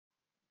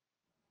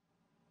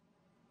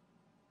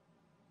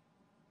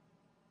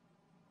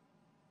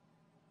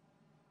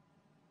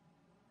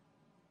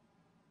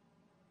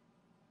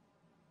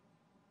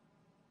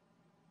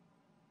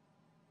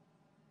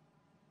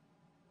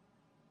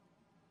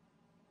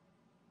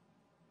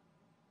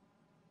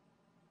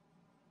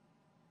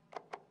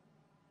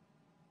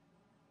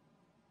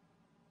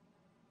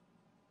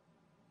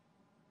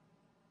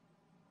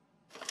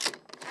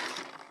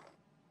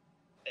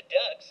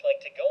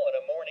to go on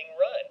a morning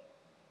run.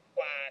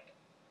 Quack,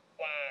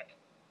 quack,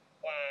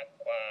 quack,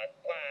 quack,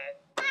 quack.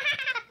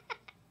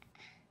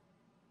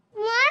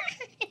 What?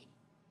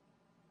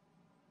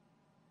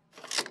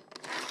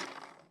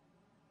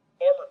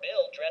 Farmer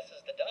Bill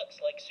dresses the ducks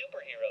like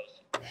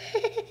superheroes.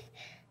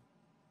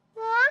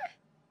 What?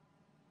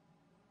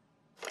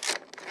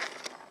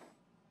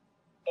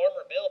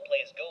 Farmer Bill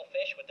plays Go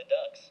Fish with the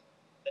ducks.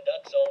 The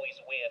ducks always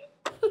win.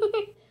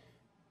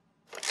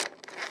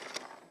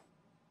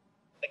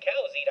 The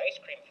cows eat ice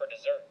cream for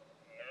dessert.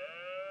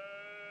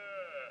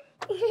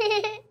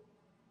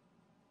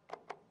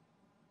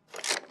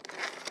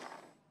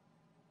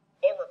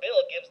 Farmer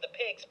Bill gives the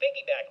pigs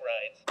piggyback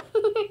rides.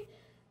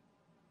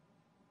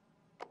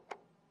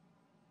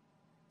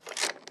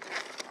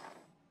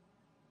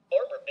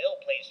 Farmer Bill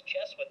plays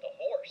chess with the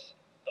horse.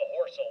 The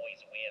horse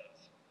always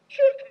wins.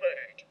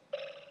 Checkmate!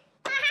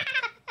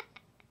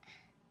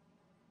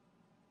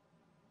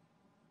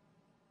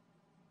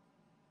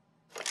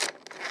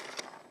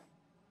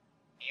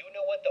 You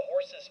know what the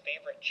horse's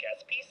favorite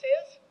chess piece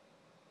is?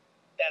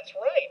 That's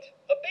right,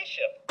 a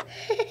bishop.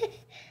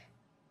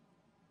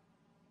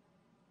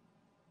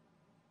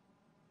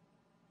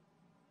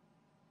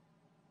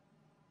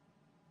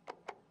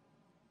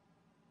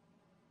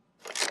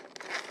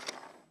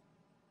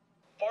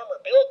 Farmer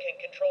Bill can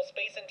control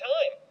space and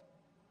time.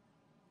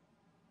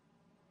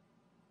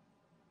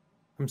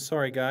 I'm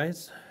sorry,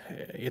 guys.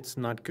 It's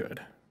not good.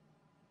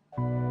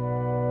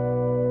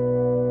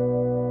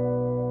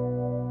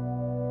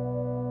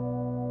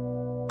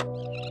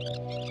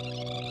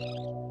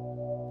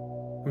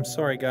 I'm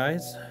sorry,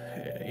 guys.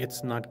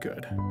 It's not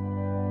good.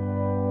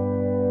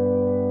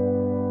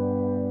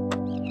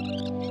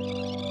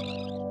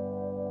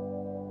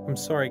 I'm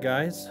sorry,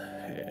 guys.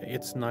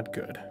 It's not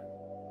good.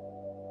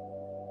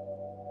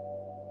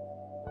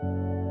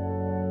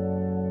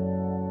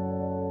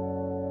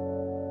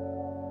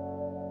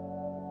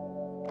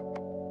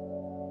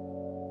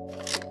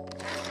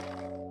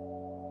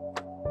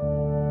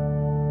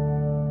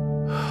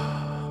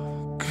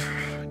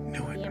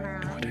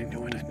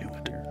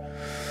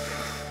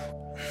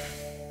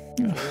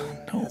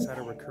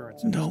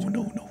 No.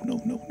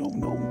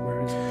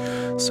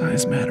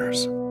 Size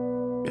matters.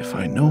 If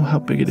I know how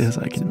big it is,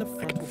 I can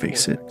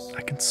face it.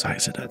 I can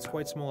size it up. It's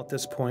quite small at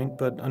this point,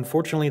 but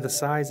unfortunately the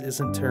size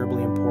isn't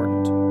terribly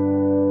important.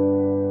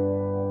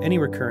 Any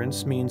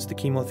recurrence means the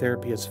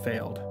chemotherapy has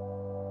failed.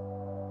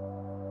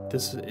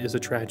 This is a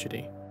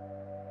tragedy.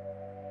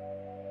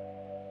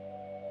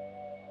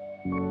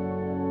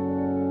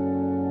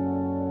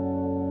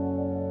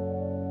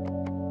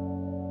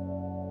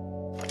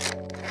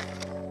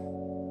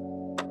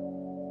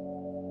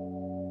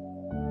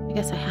 I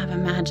guess I have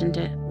imagined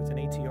it. With an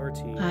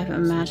ATRT, I've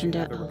imagined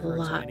it a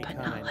lot, but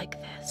not like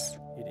this.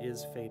 It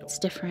is fatal. It's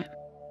different.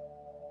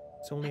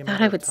 It's only I a thought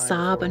matter I of would time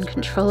sob before it spreads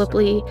to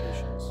uncontrollably several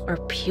patients. or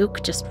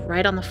puke just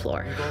right on the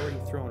floor. We've already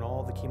thrown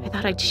all the I chemotherapy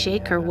thought I'd we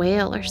shake or had.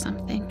 wail or We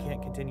something.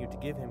 can't continue to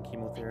give him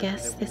chemotherapy.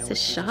 guess that we this know is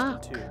he's resistant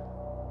shock.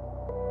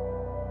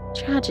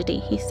 to. Tragedy,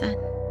 he said.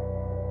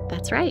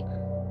 That's right.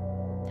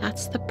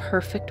 That's the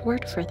perfect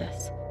word for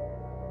this.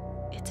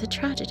 It's a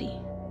tragedy.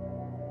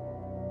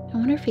 I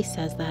wonder if he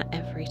says that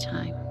every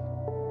time.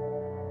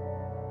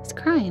 He's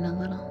crying a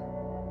little.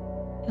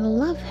 I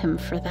love him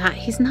for that.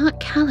 He's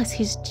not callous,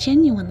 he's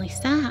genuinely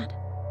sad.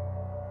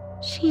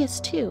 She is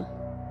too.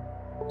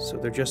 So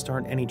there just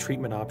aren't any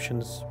treatment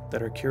options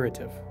that are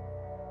curative.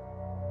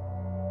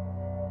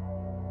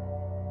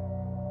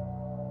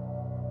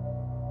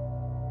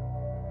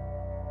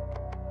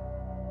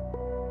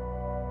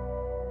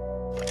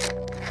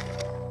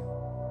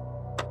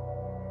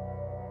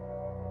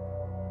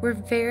 We're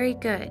very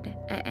good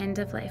at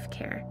end-of-life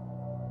care.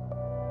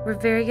 We're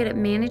very good at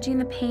managing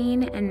the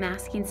pain and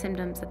masking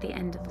symptoms at the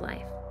end of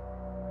life.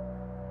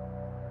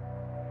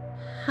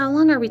 How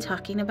long are we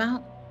talking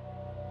about?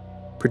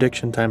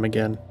 Prediction time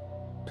again.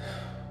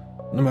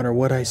 No matter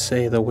what I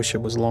say, they'll wish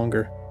it was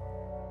longer.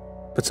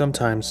 But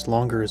sometimes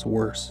longer is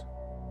worse.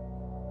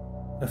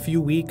 A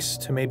few weeks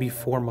to maybe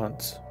 4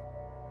 months.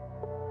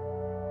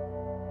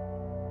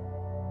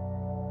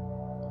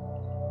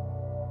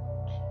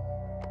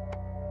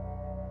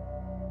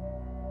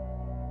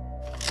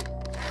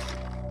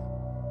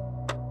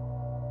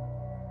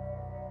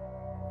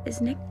 Is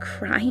Nick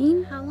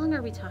crying? How long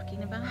are we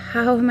talking about?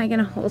 How am I going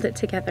to hold it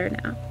together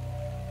now?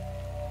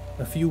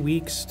 A few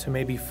weeks to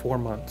maybe 4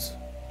 months.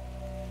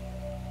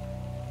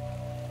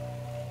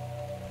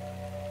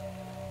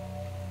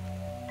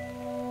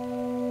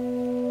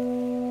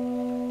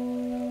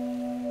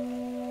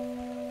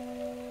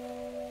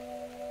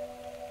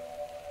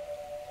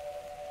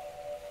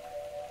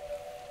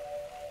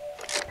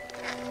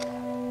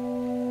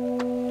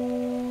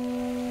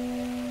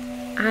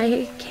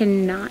 I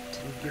cannot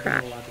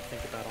cry.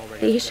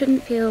 They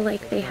shouldn't feel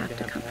like they have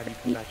to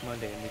comfort me. Back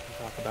Monday and we can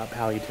talk about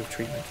palliative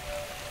treatment.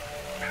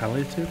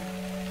 Palliative?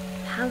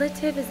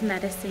 Palliative is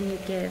medicine you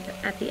give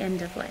at the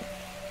end of life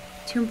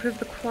to improve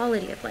the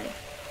quality of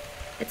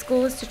life. Its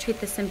goal is to treat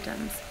the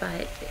symptoms,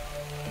 but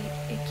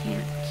it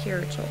can't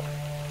cure joy.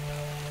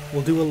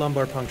 We'll do a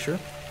lumbar puncture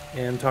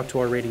and talk to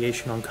our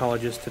radiation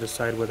oncologist to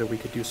decide whether we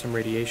could do some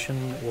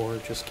radiation or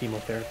just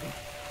chemotherapy.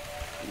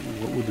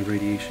 What would the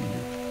radiation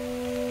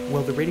do?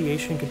 Well, the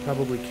radiation could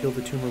probably kill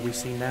the tumor we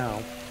see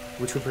now,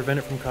 which would prevent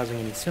it from causing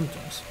any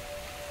symptoms,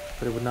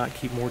 but it would not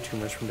keep more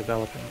tumors from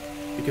developing,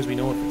 because we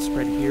know if it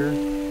spread here,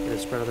 it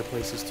has spread other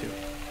places too.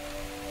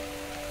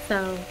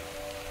 So,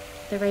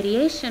 the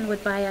radiation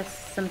would buy us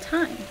some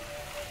time.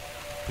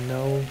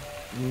 No,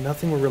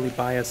 nothing will really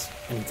buy us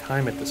any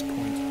time at this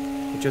point.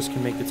 It just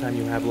can make the time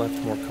you have left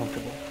more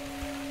comfortable.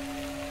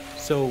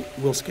 So,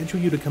 we'll schedule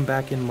you to come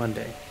back in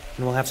Monday,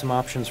 and we'll have some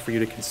options for you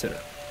to consider.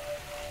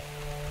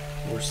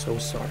 We're so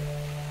sorry.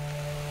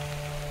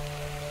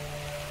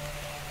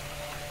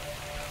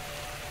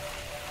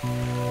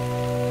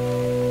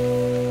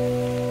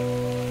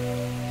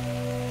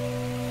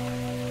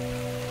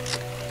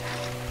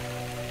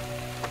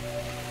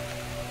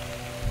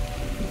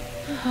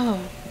 Oh,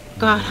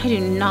 God, I do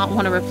not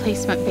want a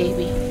replacement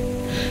baby.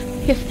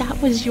 If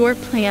that was your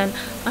plan,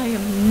 I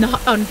am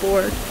not on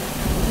board.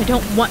 I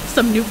don't want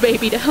some new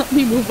baby to help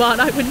me move on.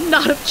 I would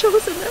not have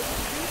chosen this.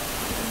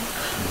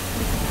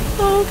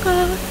 Oh,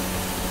 God.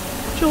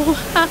 Joel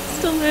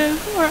has to live,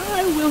 or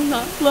I will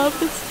not love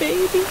this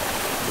baby.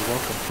 You're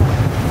welcome.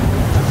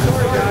 I'm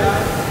sorry,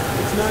 guys.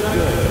 It's not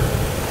good.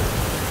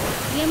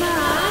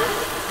 Yamara?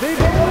 They've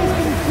always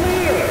been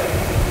clear.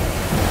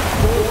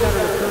 Joel's got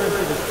a recurrence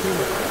of his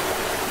tumor.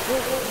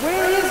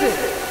 Where is it?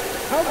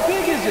 How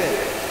big is it?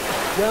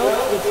 Well,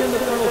 it's in the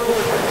frontal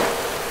cortex,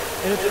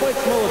 and it's quite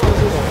small at this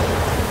point.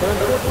 But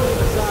unfortunately,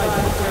 the size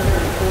isn't very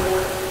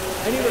important.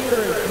 Any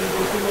recurrence means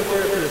the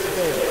chemotherapy has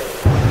failed.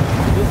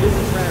 This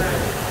isn't random.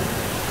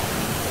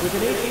 With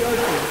an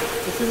ATRT,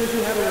 as soon as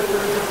you have a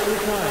recurrence of any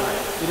kind,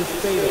 it is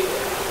fatal.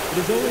 It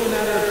is only a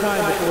matter of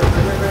time before it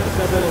spreads to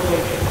several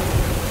locations.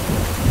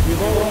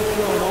 We've already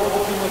thrown all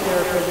the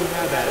chemotherapy we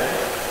have at it.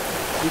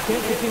 We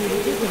can't continue to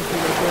give them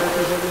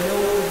chemotherapy that we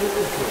know is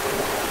resistant to.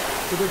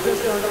 So there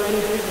just aren't any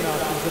treatment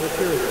options that are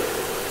curative.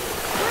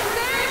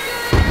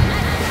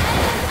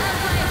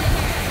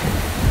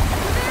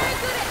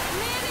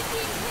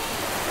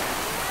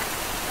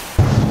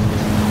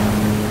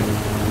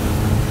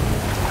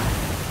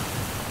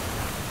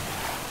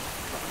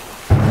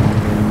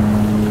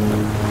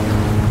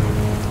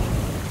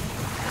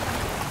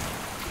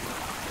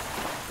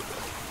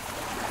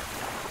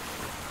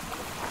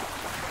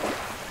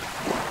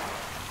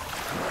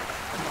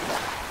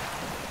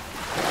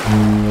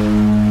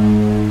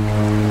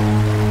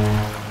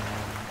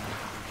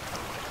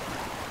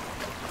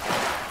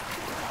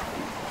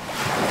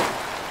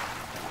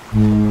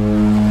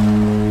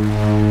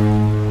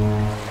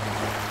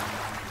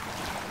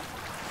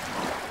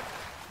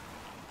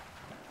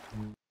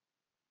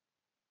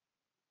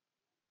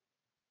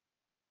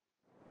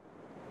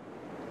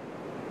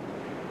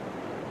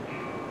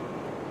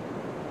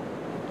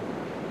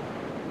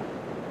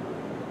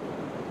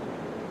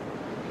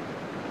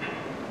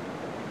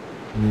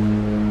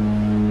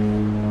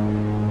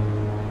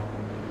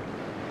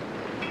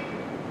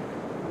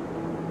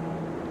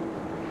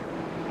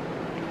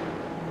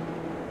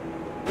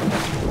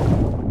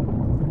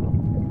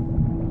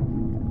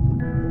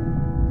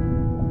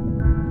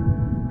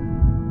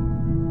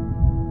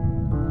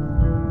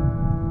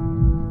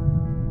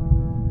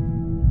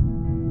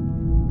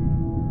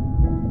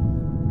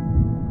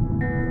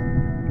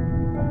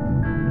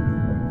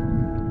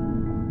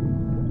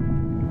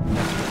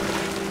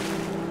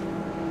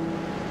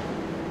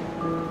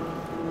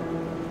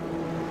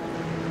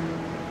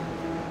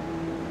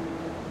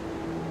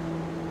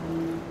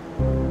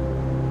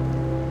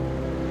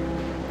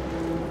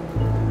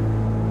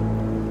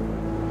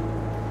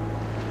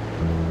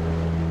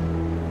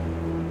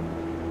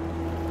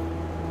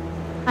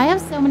 I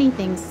have so many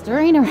things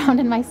stirring around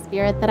in my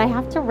spirit that I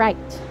have to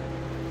write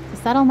to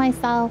settle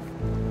myself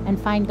and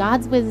find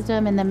God's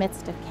wisdom in the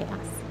midst of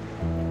chaos.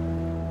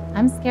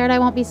 I'm scared I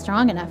won't be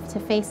strong enough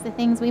to face the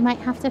things we might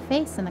have to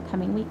face in the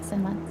coming weeks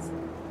and months.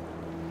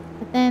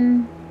 But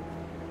then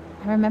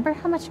I remember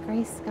how much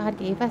grace God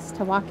gave us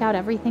to walk out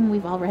everything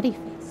we've already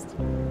faced.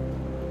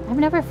 I've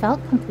never felt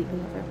completely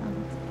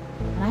overwhelmed,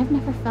 and I've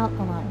never felt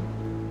alone.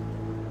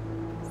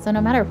 So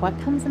no matter what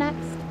comes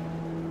next,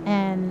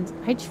 and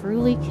I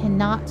truly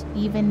cannot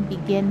even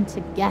begin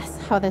to guess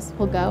how this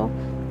will go,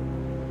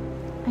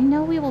 I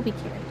know we will be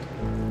carried.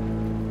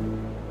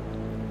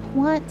 I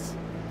want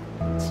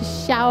to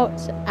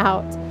shout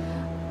out,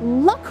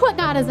 look what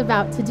God is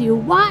about to do.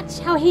 Watch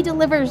how he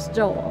delivers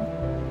Joel.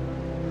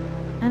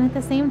 And at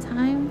the same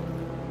time,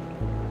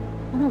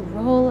 I want to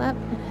roll up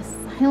in a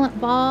silent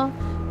ball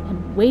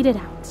and wait it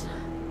out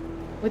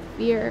with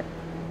fear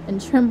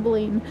and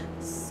trembling,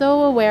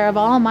 so aware of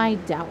all my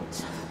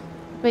doubt,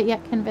 but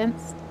yet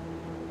convinced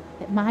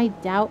that my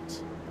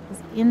doubt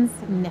is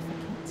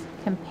insignificant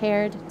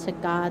compared to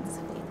God's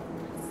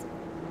faithfulness.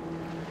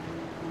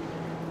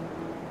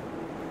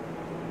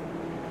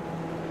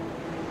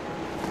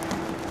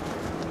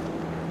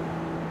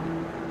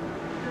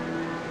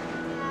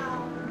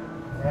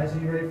 Guys, are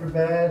you ready for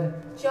bed?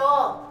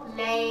 Joel,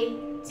 lay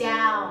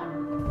down.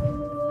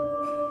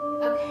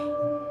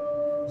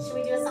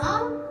 Should we do a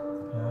song?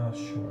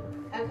 Sure.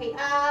 Okay,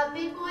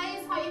 big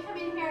boys, how you come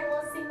in here and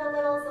we'll sing the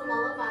littles a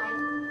lullaby.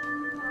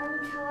 I'm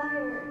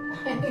tired.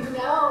 I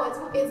know,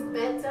 it's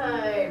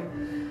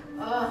bedtime.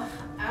 Ugh,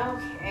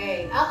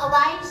 okay.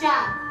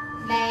 Elijah,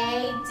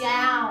 lay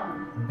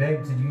down.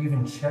 Babe, did you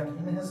even check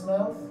in his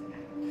mouth?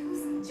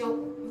 Who's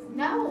Joel?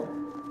 No.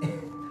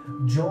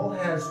 Joel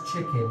has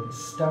chicken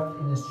stuffed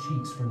in his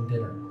cheeks from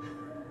dinner.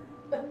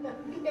 That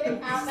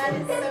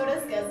is so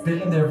disgusting.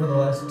 Been in there for the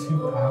last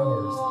 2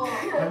 hours.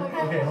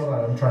 Okay, hold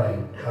on, I'm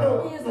trying.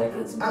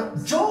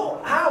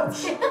 Joel, ouch!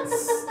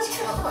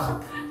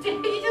 Stop.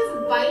 Did he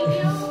just bite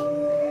you?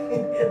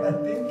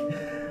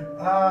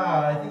 Yeah,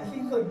 I think he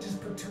just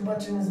put too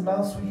much in his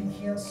mouth so he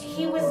can't swallow.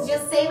 He was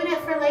just saving it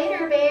for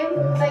later, babe.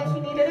 Like he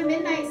needed a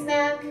midnight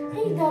snack.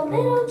 Hey, the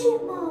little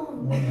chipmunk.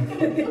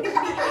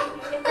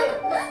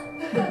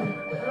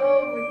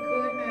 Oh my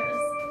goodness.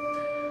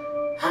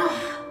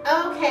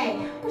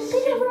 Okay. A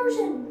bigger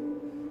version.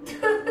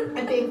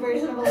 A big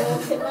version of a little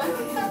chipmunk.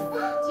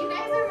 Do you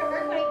guys remember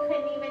when he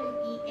couldn't even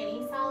eat any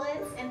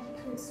solids and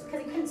because he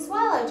couldn't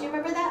swallow? Do you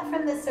remember that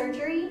from the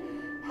surgery?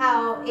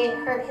 How it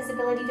hurt his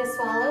ability to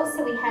swallow,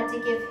 so we had to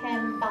give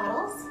him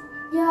bottles?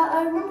 Yeah,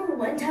 I remember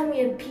one time we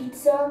had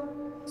pizza,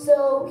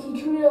 so he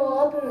chewed it all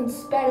up and then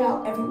spat it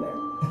out everywhere.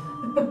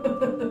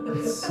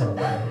 It's so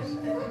gross.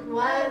 It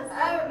was.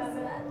 I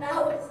remember that. That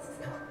was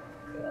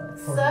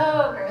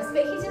so gross.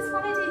 But he just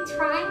wanted to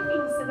try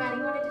things so bad.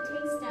 He wanted to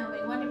taste them.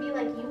 He wanted to be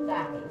like you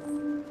guys.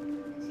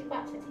 He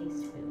got to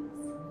taste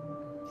foods.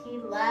 He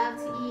loved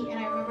to eat, and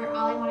I remember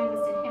all I wanted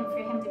was for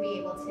him to be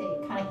able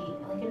to kind of eat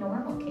like a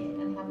normal kid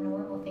and have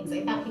normal things.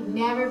 I thought he'd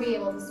never be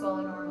able to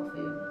swallow normal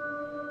food,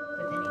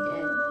 but then he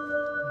did.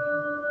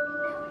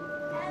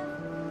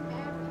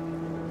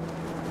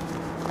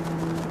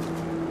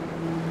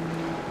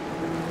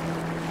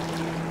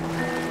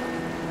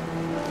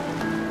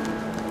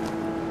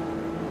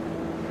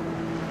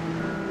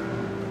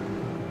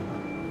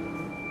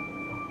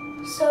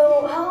 So,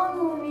 how long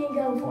will we be in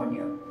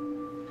California?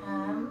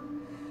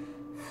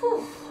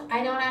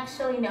 I don't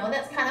actually know.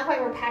 That's kind of why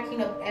we're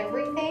packing up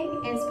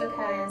everything, is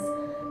because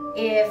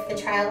if the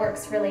trial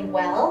works really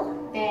well,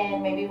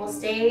 then maybe we'll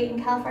stay in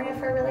California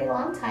for a really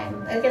long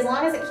time. Like, as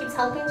long as it keeps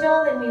helping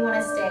Joel, then we want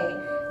to stay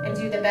and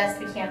do the best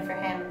we can for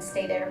him and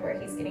stay there where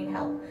he's getting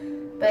help.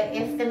 But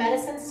if the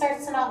medicine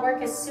starts to not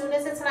work, as soon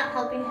as it's not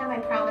helping him, I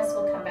promise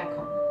we'll come back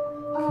home.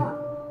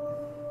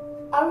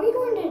 Are we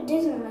going to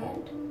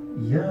Disneyland?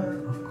 Yeah,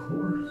 of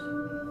course.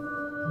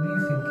 What do you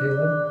think,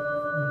 Caleb?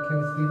 You okay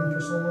with leaving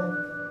for so long?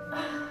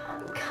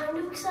 I'm kind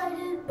of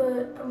excited,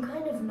 but I'm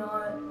kind of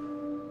not.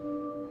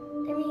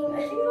 I mean, I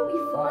think it'll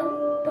be fun,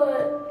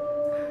 but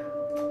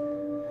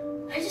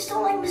I just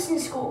don't like missing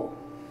school.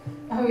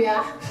 Oh,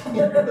 yeah.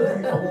 You're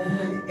the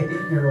only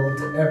 8-year-old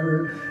to ever...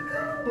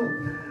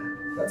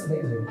 That's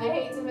amazing. I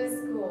hate to miss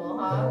school,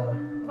 huh?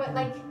 But,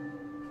 like,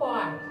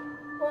 why?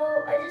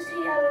 Well, I just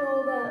hate having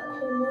all that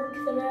homework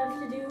that I have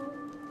to do.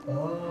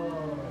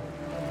 Oh.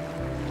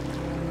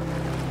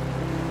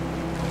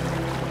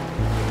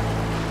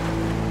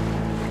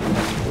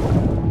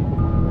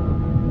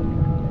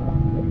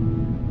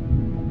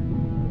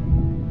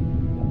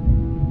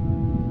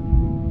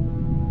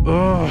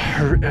 Oh,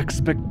 her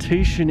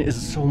expectation is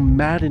so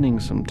maddening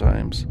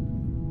sometimes.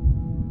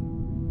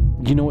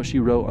 You know what she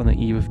wrote on the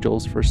eve of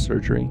Joel's first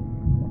surgery?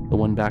 The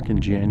one back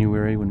in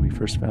January when we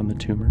first found the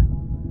tumor?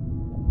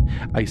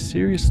 I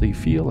seriously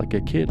feel like a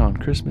kid on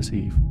Christmas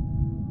Eve.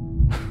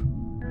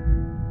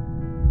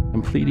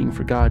 I'm pleading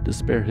for God to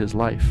spare his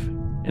life,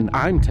 and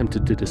I'm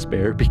tempted to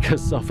despair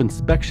because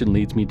self-inspection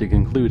leads me to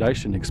conclude I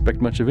shouldn't expect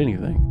much of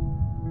anything.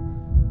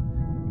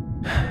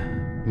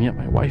 And yet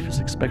my wife is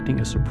expecting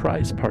a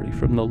surprise party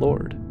from the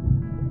Lord,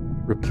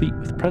 replete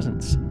with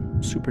presents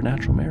and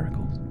supernatural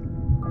miracles.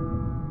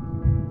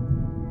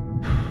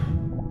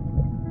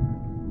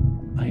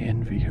 I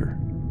envy her.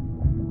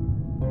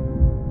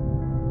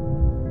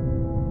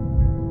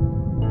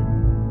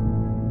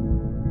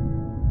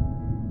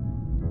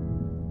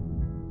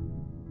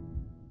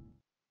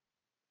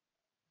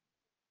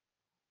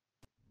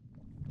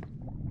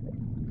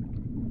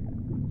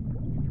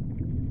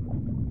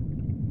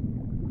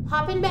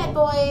 Hop in bed,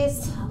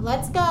 boys.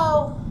 Let's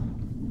go.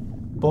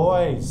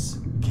 Boys,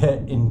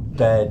 get in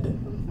bed.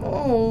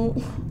 Oh,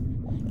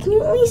 can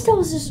you at least tell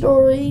us a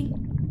story?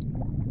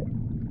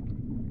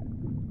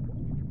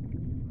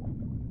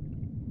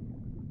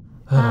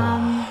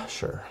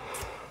 Sure.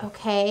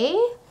 Okay.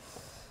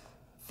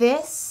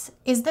 This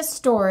is the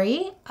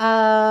story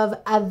of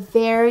a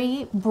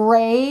very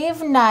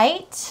brave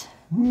knight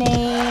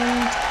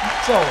named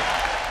Joel.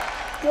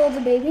 Joel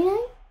the baby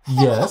knight?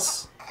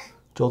 Yes,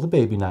 Joel the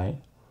baby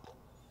knight.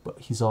 But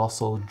he's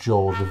also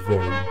Joel the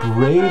very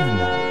brave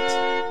knight.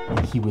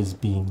 And he was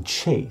being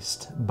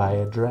chased by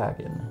a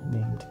dragon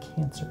named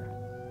Cancer.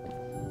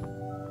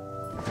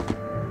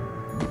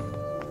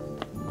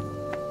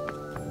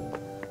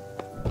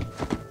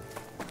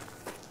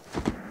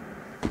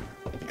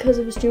 Because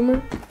of his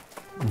tumor?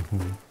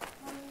 Mm-hmm.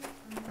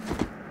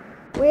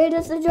 Where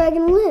does the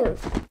dragon live?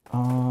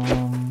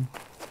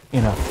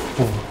 In a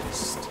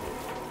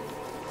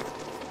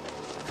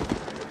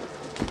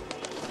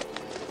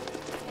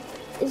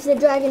Is the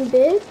dragon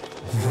big?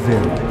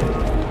 Very big.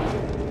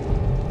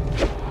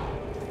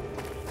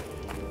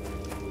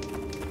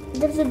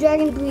 Does the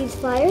dragon breathe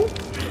fire?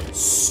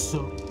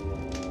 So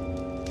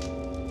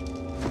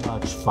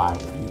much fire,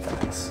 you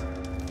guys.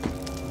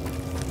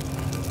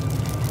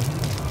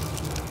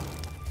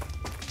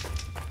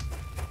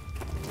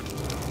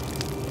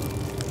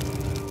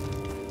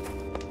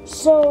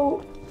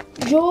 So,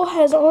 Joel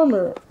has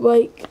armor,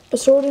 like a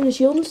sword and a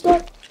shield and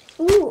stuff?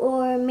 Ooh,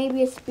 or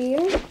maybe a spear?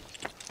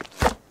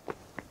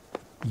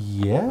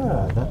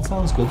 Yeah, that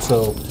sounds good.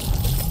 So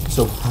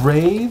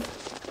brave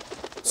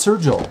Sir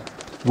Joel,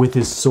 with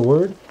his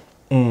sword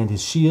and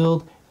his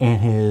shield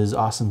and his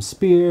awesome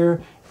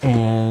spear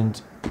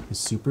and his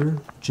super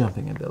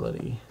jumping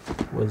ability,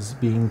 was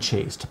being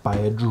chased by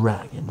a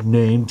dragon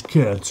named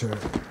Cancer.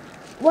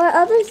 What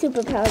other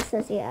superpowers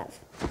does he have?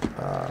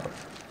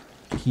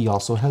 He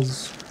also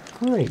has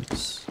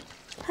Krebs.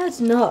 That's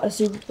not a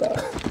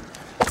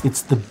superpower.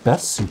 It's the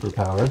best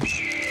superpower.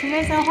 Do you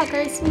guys know what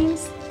grace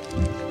means?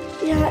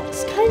 Yeah,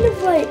 it's kind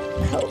of like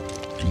help.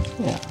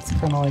 Yeah, it's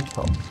kind of like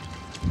help.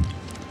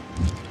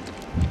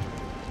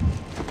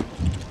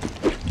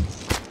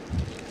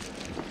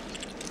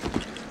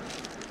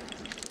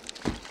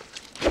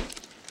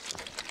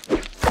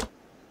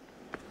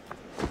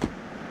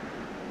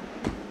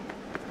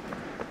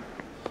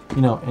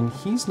 You know, and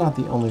he's not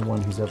the only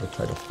one who's ever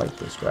tried to fight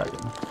this dragon.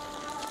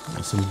 You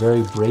know, some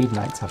very brave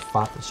knights have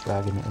fought this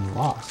dragon and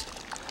lost.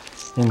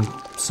 And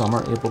some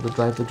are able to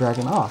drive the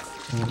dragon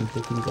off, and they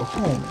can go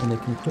home, and they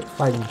can quit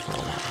fighting for a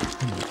while.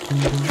 And the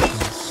kingdom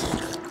is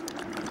safe.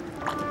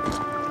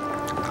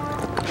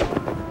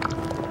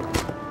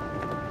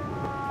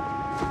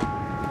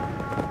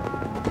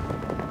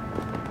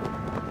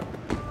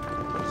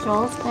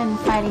 Joel's been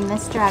fighting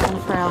this dragon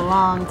for a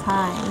long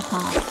time,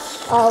 huh?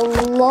 A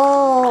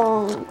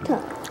long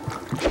time.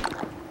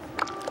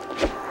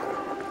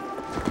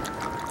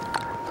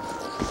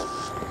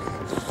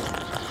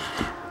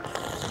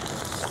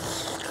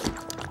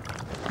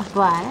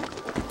 But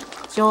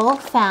Joel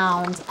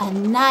found a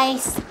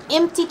nice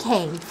empty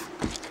cave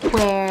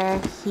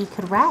where he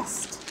could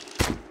rest.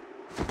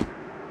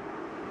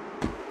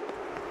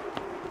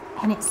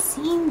 And it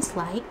seemed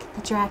like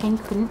the dragon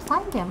couldn't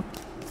find him.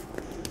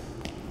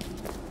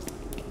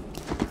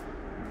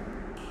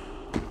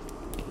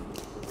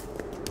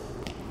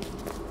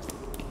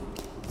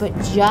 But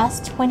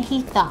just when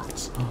he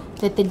thought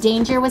that the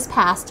danger was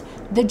past,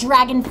 the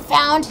dragon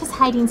found his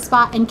hiding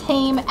spot and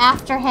came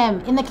after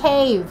him in the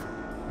cave.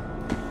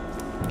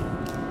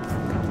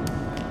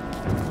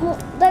 Well,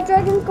 that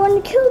dragon's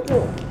going to kill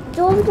Joel.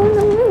 Joel's going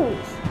to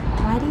lose.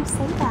 Why do you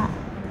say that?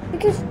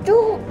 Because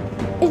Joel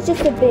is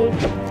just a baby.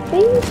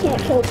 Babies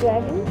can't kill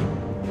dragons.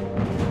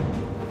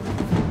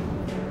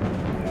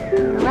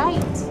 You're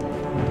right.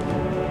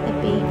 The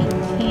baby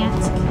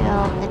can't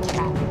kill a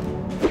dragon.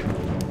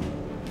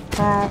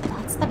 But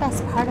that's the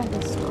best part of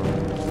this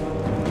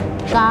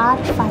story. God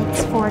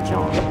fights for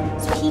Joel.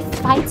 So he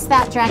fights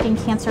that dragon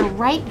Cancer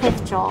right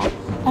with Joel.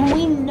 And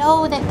we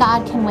know that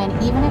God can win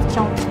even if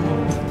Joel can't.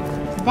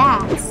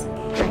 That's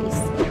grace.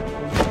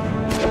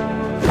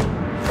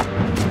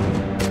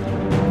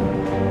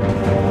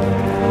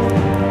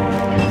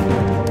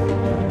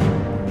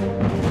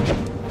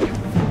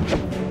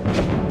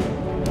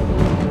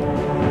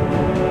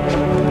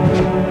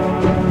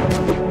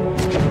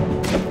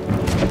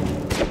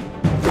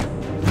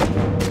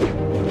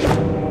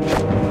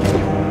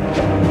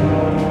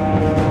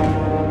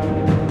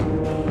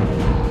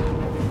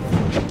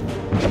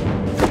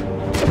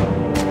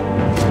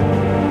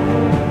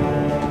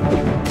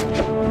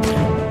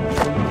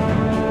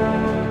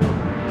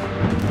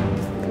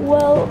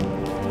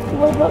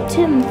 What about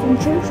Tim from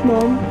Church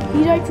Mom?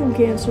 He died from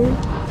cancer.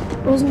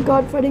 Wasn't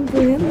God fighting for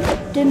him?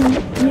 Didn't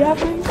he have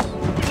grace?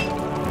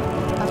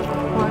 Of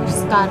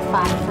course God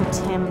fought for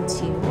Tim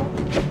too.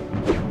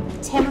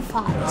 Tim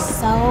fought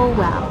so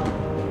well.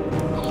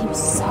 And he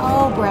was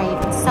so brave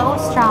and so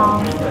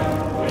strong.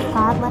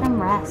 God let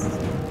him rest.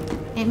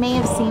 It may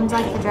have seemed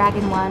like the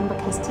dragon won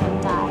because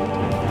Tim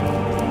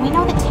died. We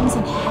know that Tim's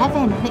in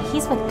heaven, and that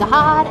he's with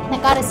God, and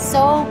that God is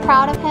so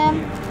proud of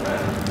him.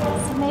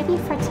 So maybe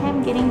for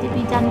Tim, getting to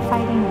be done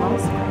fighting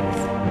was grace.